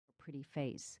pretty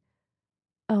face.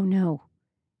 "Oh, no.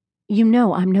 You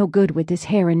know I'm no good with this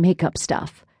hair and makeup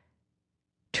stuff."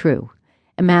 True.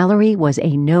 Mallory was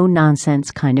a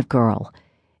no-nonsense kind of girl.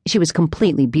 She was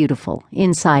completely beautiful,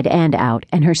 inside and out,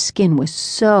 and her skin was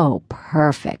so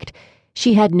perfect.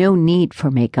 She had no need for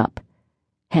makeup.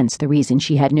 Hence the reason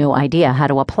she had no idea how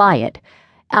to apply it.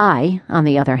 I, on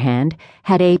the other hand,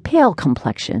 had a pale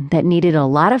complexion that needed a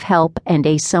lot of help and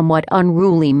a somewhat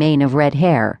unruly mane of red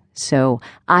hair, so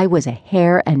I was a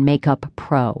hair and makeup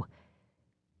pro.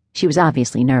 She was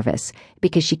obviously nervous,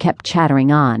 because she kept chattering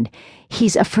on.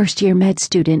 "He's a first-year med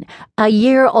student, a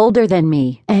year older than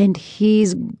me, and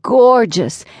he's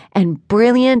gorgeous and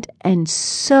brilliant and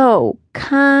so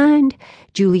kind.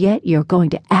 Juliet, you're going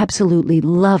to absolutely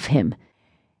love him."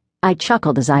 I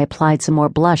chuckled as I applied some more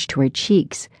blush to her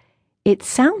cheeks. "It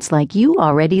sounds like you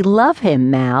already love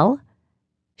him, Mal."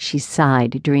 She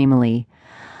sighed dreamily.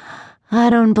 "I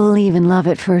don't believe in love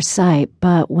at first sight,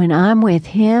 but when I'm with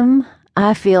him,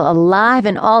 I feel alive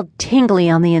and all tingly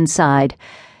on the inside.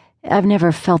 I've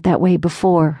never felt that way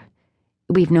before.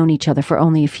 We've known each other for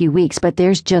only a few weeks, but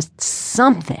there's just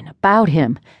something about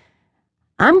him.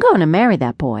 I'm going to marry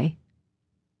that boy."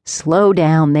 "Slow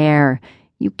down there.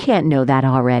 You can't know that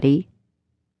already."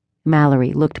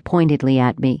 Mallory looked pointedly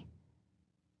at me.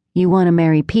 "You want to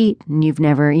marry Pete, and you've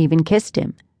never even kissed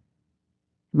him."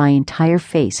 My entire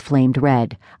face flamed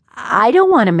red. "I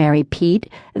don't want to marry Pete.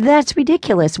 That's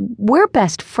ridiculous. We're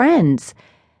best friends."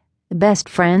 "Best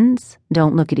friends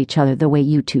don't look at each other the way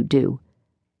you two do."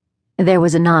 There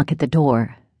was a knock at the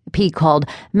door. Pete called,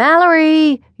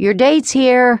 "Mallory, your date's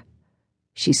here."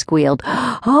 She squealed,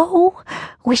 "Oh,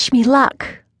 wish me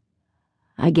luck."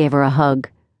 I gave her a hug.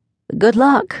 "Good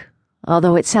luck,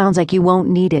 although it sounds like you won't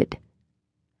need it."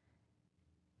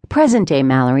 Present-day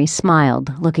Mallory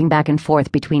smiled, looking back and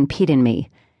forth between Pete and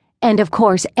me. "And of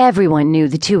course everyone knew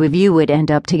the two of you would end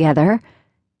up together."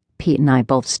 Pete and I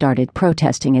both started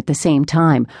protesting at the same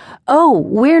time. "Oh,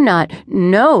 we're not.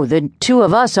 No, the two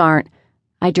of us aren't."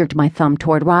 I jerked my thumb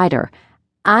toward Ryder.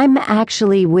 "I'm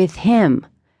actually with him."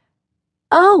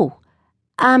 "Oh,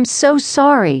 I'm so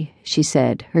sorry," she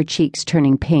said, her cheeks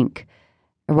turning pink.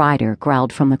 Ryder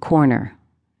growled from the corner.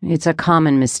 "It's a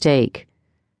common mistake."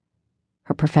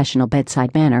 Her professional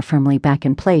bedside manner firmly back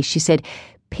in place, she said,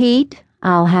 "Pete,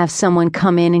 I'll have someone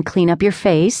come in and clean up your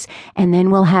face, and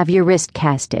then we'll have your wrist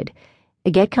casted.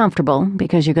 Get comfortable,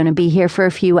 because you're going to be here for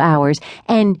a few hours.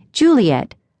 And,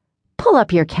 Juliet, pull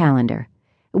up your calendar.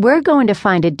 We're going to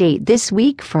find a date this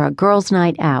week for a girls'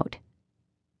 night out."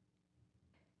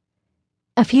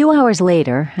 A few hours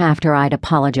later, after I'd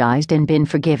apologized and been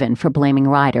forgiven for blaming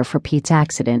Ryder for Pete's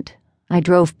accident, I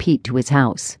drove Pete to his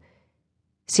house.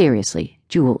 "Seriously,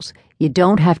 Jules, you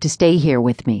don't have to stay here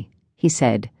with me," he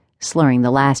said, slurring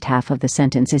the last half of the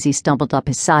sentence as he stumbled up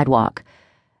his sidewalk.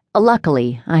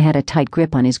 Luckily, I had a tight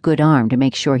grip on his good arm to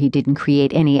make sure he didn't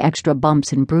create any extra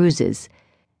bumps and bruises.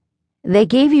 "They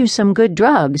gave you some good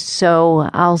drugs, so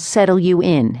I'll settle you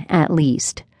in, at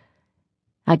least."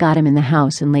 I got him in the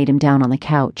house and laid him down on the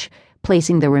couch,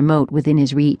 placing the remote within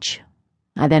his reach.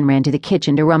 I then ran to the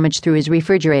kitchen to rummage through his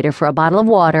refrigerator for a bottle of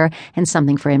water and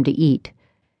something for him to eat.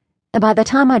 By the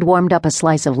time I'd warmed up a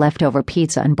slice of leftover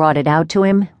pizza and brought it out to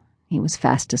him, he was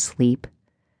fast asleep.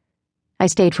 I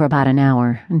stayed for about an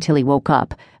hour until he woke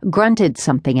up, grunted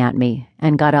something at me,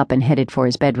 and got up and headed for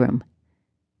his bedroom.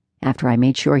 After I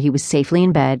made sure he was safely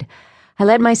in bed, I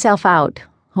let myself out,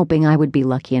 hoping I would be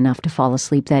lucky enough to fall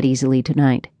asleep that easily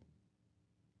tonight.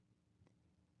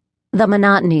 The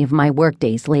monotony of my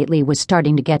workdays lately was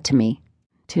starting to get to me.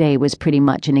 Today was pretty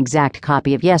much an exact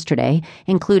copy of yesterday,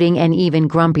 including an even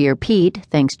grumpier Pete,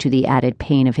 thanks to the added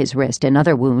pain of his wrist and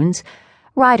other wounds.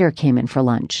 Ryder came in for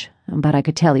lunch, but I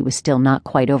could tell he was still not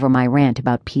quite over my rant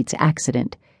about Pete's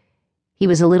accident. He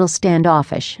was a little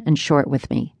standoffish and short with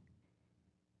me.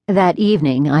 That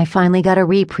evening, I finally got a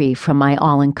reprieve from my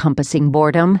all-encompassing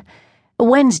boredom.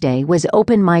 Wednesday was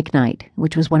open mic night,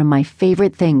 which was one of my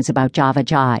favorite things about Java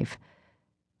Jive.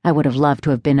 I would have loved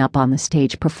to have been up on the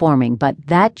stage performing, but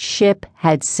that ship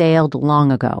had sailed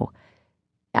long ago.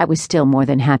 I was still more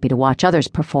than happy to watch others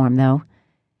perform, though.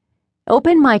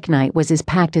 Open mic night was as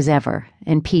packed as ever,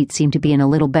 and Pete seemed to be in a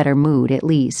little better mood, at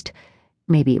least.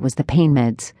 Maybe it was the pain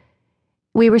meds.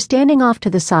 We were standing off to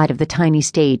the side of the tiny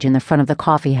stage in the front of the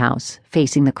coffee house,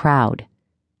 facing the crowd.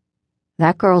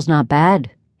 "That girl's not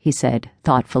bad," he said,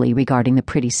 thoughtfully regarding the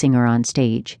pretty singer on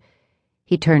stage.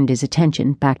 He turned his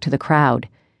attention back to the crowd.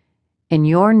 "And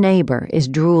your neighbor is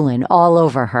drooling all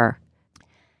over her."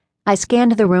 I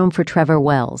scanned the room for Trevor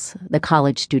Wells, the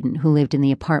college student who lived in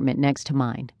the apartment next to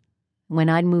mine. When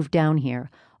I'd moved down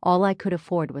here, all I could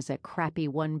afford was a crappy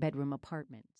one-bedroom apartment.